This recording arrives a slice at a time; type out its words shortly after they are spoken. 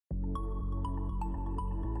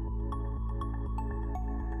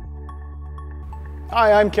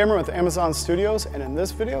Hi, I'm Cameron with Amazon Studios, and in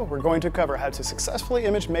this video we're going to cover how to successfully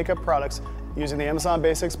image makeup products using the Amazon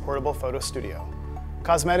Basics Portable Photo Studio.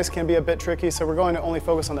 Cosmetics can be a bit tricky, so we're going to only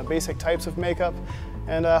focus on the basic types of makeup,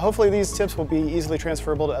 and hopefully these tips will be easily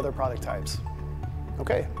transferable to other product types.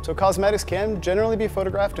 Okay, so cosmetics can generally be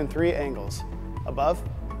photographed in 3 angles: above,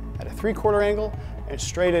 at a 3/4 angle, and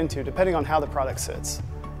straight into, depending on how the product sits.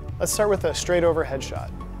 Let's start with a straight overhead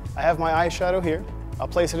shot. I have my eyeshadow here. I'll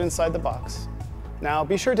place it inside the box. Now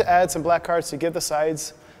be sure to add some black cards to give the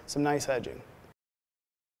sides some nice edging.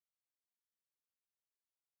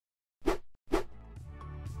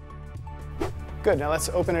 Good, now let's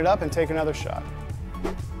open it up and take another shot.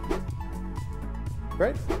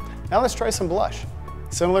 Great, now let's try some blush.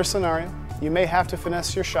 Similar scenario, you may have to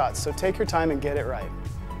finesse your shots, so take your time and get it right.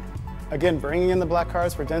 Again, bringing in the black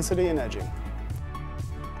cards for density and edging.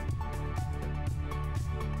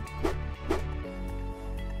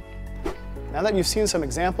 Now that you've seen some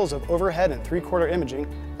examples of overhead and 3/4 imaging,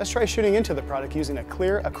 let's try shooting into the product using a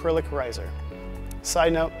clear acrylic riser.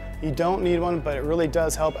 Side note, you don't need one, but it really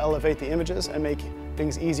does help elevate the images and make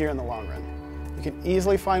things easier in the long run. You can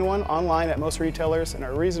easily find one online at most retailers and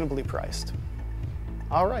are reasonably priced.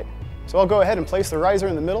 All right, so I'll go ahead and place the riser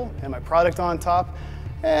in the middle and my product on top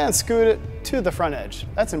and scoot it to the front edge.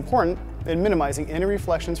 That's important in minimizing any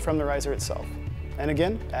reflections from the riser itself. And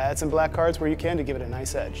again, add some black cards where you can to give it a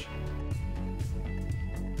nice edge.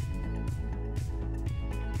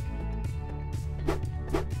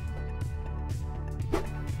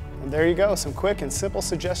 And there you go, some quick and simple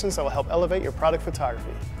suggestions that will help elevate your product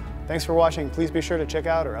photography. Thanks for watching. Please be sure to check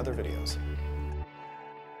out our other videos.